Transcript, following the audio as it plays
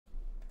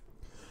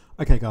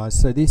Okay guys,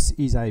 so this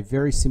is a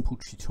very simple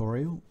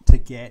tutorial to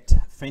get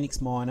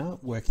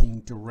PhoenixMiner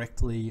working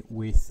directly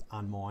with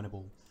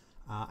Unmineable.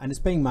 And it's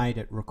being made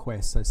at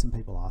request, so some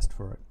people asked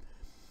for it.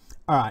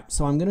 Alright,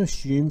 so I'm going to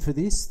assume for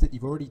this that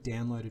you've already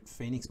downloaded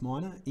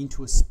PhoenixMiner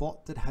into a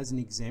spot that has an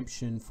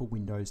exemption for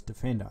Windows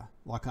Defender,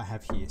 like I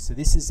have here. So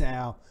this is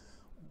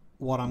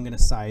what I'm going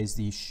to say is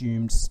the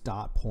assumed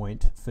start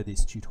point for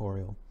this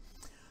tutorial.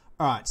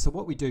 Alright, so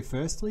what we do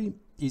firstly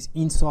is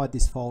inside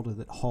this folder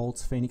that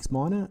holds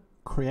PhoenixMiner,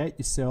 create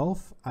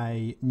yourself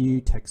a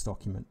new text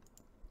document.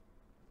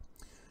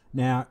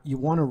 Now you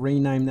want to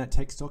rename that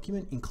text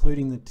document,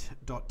 including the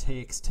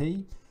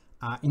 .txt,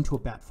 into a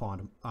bat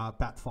file.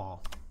 .bat.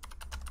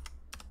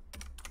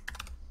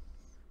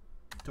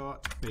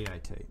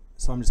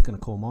 So I'm just going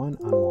to call mine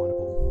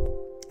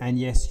Unmineable. And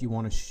yes, you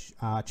want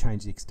to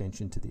change the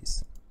extension to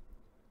this.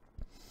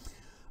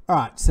 All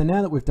right. So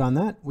now that we've done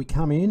that, we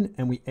come in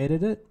and we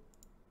edit it,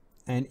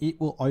 and it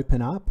will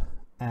open up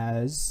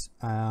as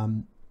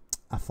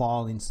a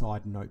file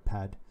inside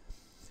Notepad.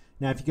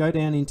 Now if you go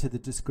down into the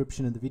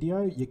description of the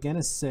video, you're going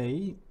to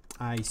see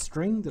a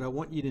string that I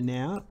want you to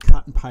now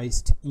cut and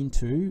paste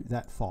into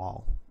that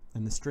file,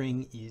 and the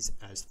string is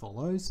as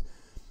follows.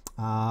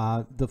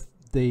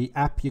 The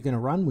app you're going to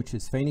run, which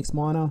is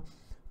PhoenixMiner,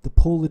 the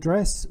pool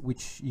address,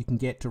 which you can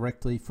get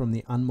directly from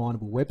the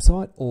Unmineable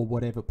website or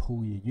whatever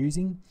pool you're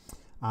using,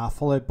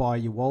 followed by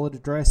your wallet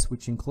address,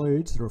 which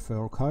includes the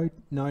referral code,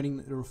 noting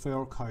that the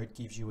referral code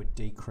gives you a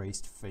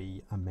decreased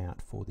fee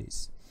amount for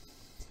this.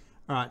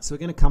 All right, so we're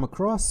going to come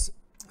across,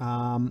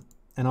 and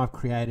I've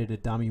created a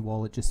dummy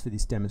wallet just for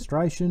this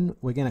demonstration.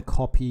 We're going to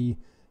copy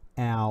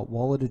our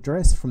wallet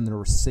address from the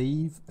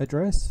receive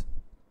address.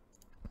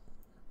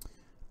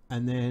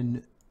 And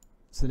then,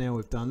 so now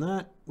we've done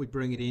that, we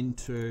bring it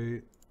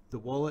into the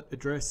wallet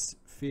address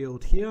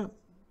field here.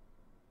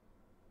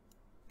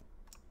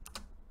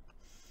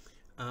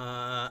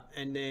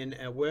 And then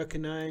our worker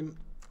name,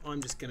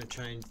 I'm just going to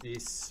change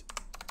this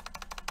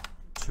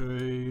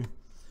to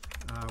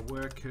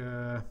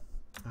worker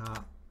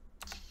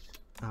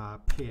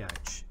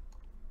ph.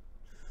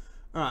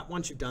 All right,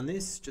 once you've done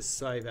this, just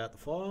save out the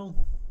file,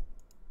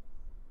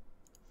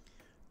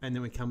 and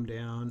then we come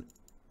down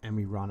and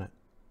we run it.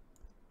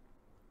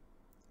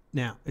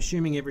 Now,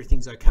 assuming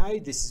everything's okay,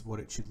 this is what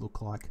it should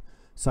look like.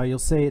 So you'll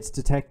see it's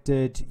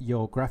detected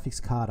your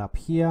graphics card up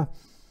here.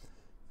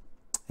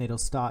 It'll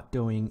start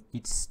doing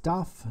its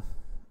stuff,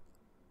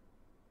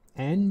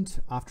 and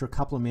after a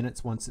couple of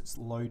minutes, once it's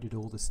loaded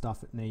all the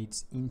stuff it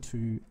needs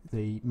into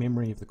the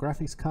memory of the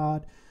graphics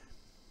card,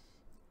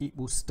 it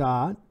will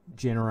start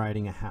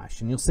generating a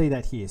hash, and you'll see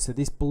that here. So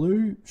this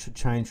blue should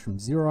change from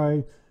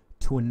 0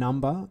 to a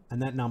number,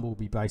 and that number will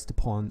be based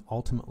upon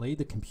ultimately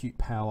the compute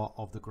power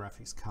of the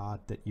graphics card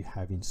that you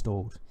have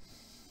installed.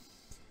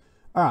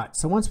 All right,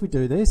 so once we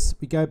do this,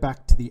 we go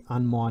back to the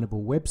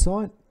Unmineable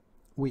website,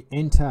 we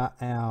enter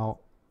our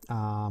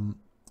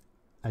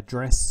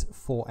address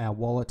for our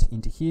wallet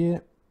into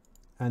here,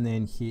 and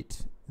then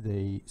hit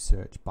the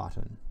search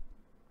button.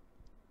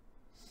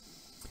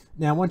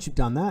 Now once you've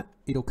done that,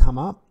 it'll come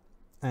up,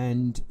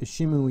 and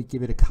assuming we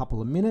give it a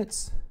couple of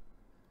minutes,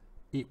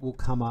 it will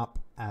come up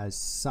as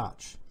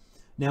such.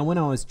 Now when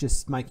I was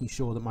just making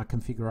sure that my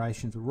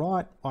configurations were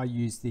right, I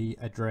used the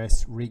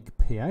address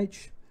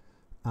rqew,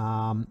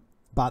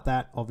 but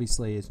that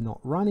obviously is not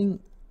running.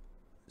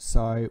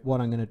 So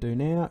what I'm going to do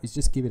now is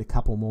just give it a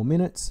couple more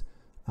minutes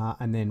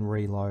and then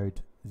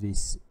reload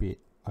this bit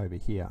over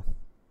here.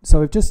 So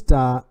we've just,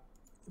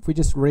 if we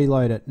just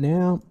reload it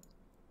now,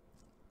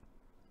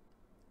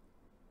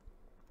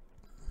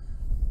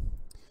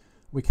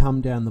 we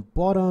come down the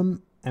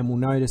bottom and we'll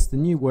notice the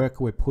new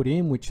worker we put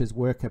in, which is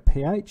worker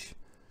ph,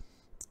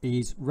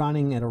 is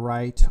running at a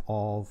rate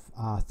of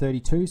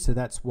 32. So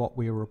that's what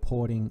we're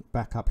reporting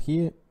back up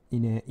here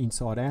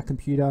inside our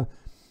computer.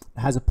 It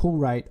has a pull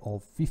rate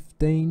of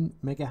 15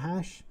 mega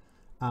hash,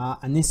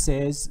 and this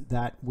says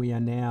that we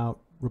are now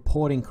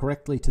reporting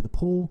correctly to the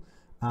pool,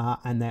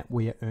 and that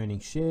we are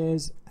earning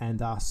shares and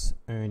thus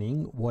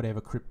earning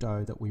whatever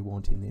crypto that we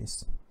want in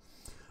this.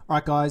 All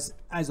right guys,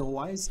 as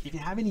always, if you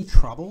have any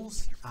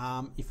troubles,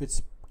 if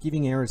it's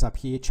giving errors up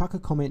here, chuck a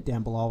comment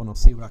down below and I'll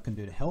see what I can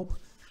do to help.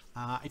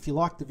 If you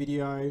like the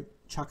video,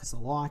 chuck us a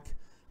like,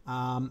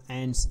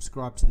 and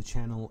subscribe to the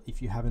channel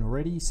if you haven't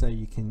already, so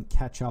you can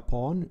catch up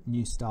on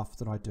new stuff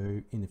that I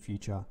do in the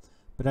future.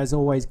 But as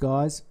always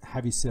guys,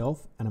 have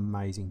yourself an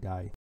amazing day.